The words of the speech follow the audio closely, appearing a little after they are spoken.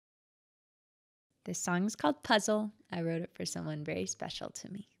This song is called Puzzle. I wrote it for someone very special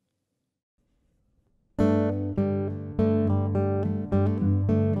to me.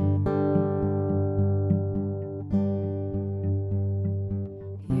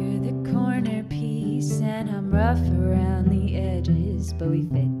 You're the corner piece and I'm rough around the edges, but we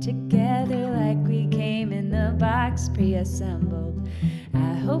fit together like we came in the box pre-assembled.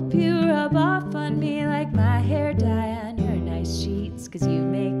 I hope you rub off on me like my hair dye on your nice sheets, 'cause you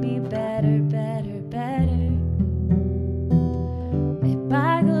make me better, better, better. It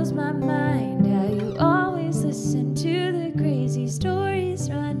boggles my mind how you always listen to the crazy stories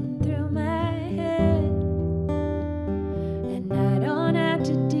running through my head, and I don't have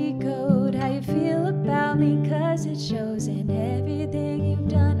to decode how you feel about me, 'cause it shows in everything you've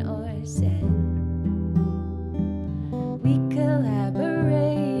done or said. We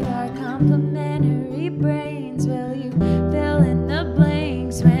collaborate our complementary brains. Will you fill in the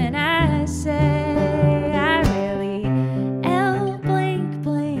blanks when I say I really L blank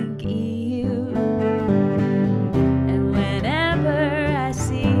blank EU? And whenever I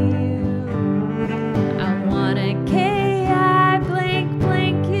see you, I wanna KI blank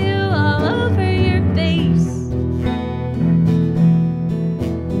blank you all over your face.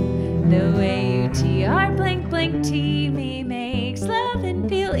 The way you TR blank blank T me makes loving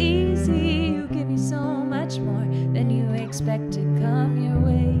feel easy. You give me so much more than you expect to come your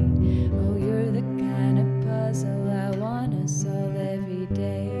way. Oh, you're the kind of puzzle I wanna solve every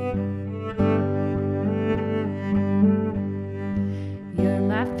day. You're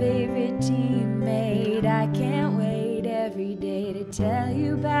my favorite teammate. I can't wait every day to tell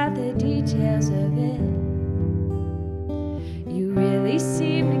you about the details of it. You really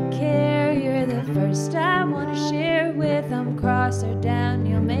seem to care. You're the first I want to share with. I'm cross or down,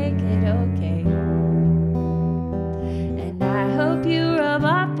 you'll make it okay. And I hope you rub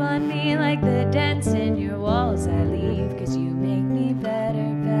off on me like the dents in your walls I leave, 'cause you make me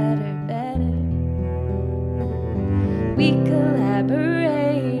better, better, better. We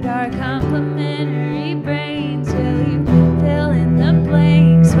collaborate our complementary brains. Will you fill in the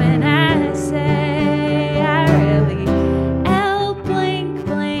blanks when I say I really L blank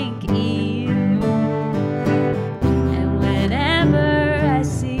blank EU? And whenever I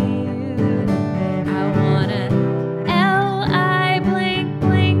see you, I wanna LI blank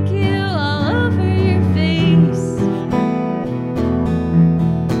blank you all over your face.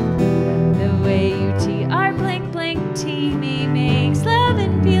 The way you TR blank blank T me makes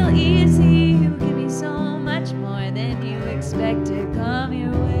loving feel easy. You give me so much more than you expect to come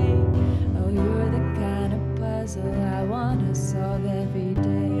your way. Oh, you're the kind of puzzle I wanna solve every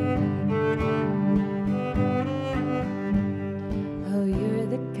day. Oh, you're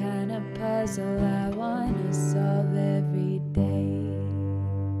the kind of puzzle I wanna solve every day.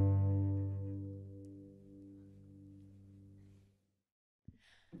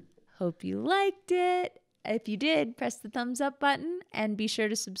 Hope you liked it. If you did, press the thumbs up button and be sure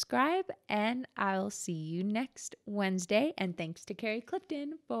to subscribe, and I'll see you next Wednesday. And thanks to Carrie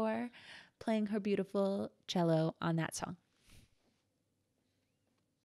Clifton for playing her beautiful cello on that song.